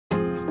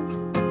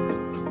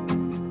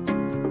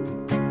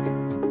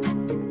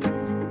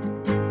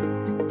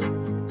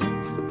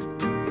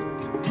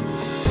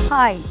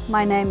Hi,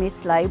 my name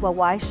is Le-Hoa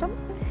Wysham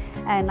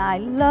and I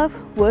love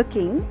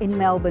working in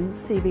Melbourne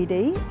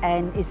CBD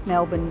and East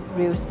Melbourne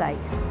real estate.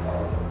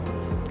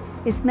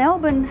 East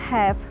Melbourne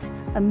have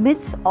a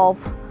mix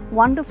of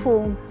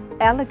wonderful,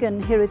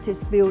 elegant heritage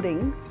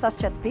buildings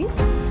such as this.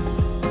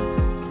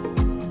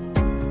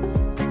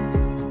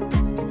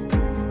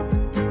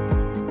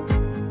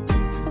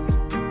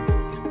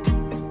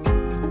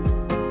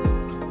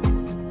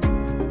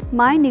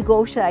 My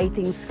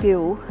negotiating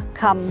skill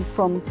come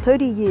from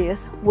 30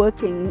 years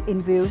working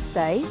in real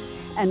estate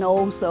and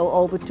also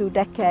over 2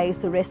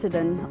 decades a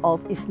resident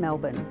of East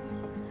Melbourne.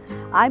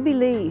 I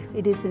believe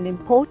it is an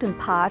important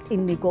part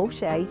in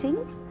negotiating,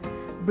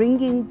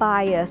 bringing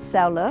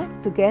buyer-seller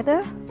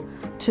together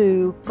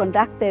to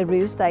conduct their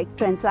real estate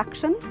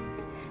transaction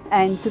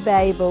and to be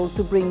able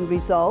to bring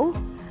result,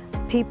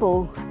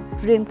 people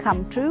dream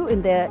come true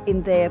in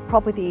their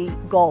property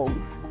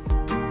goals.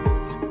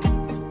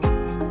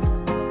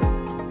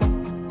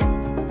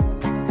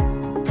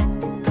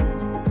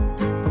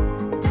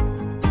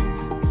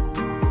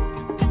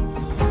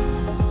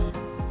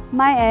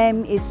 My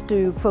aim is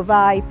to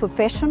provide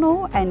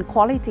professional and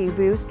quality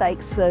real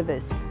estate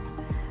service,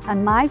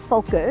 and my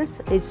focus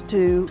is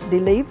to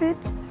deliver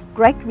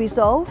great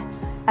results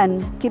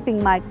and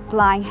keeping my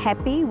client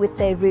happy with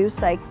their real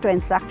estate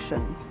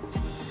transaction.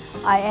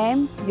 I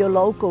am your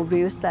local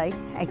real estate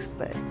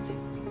expert.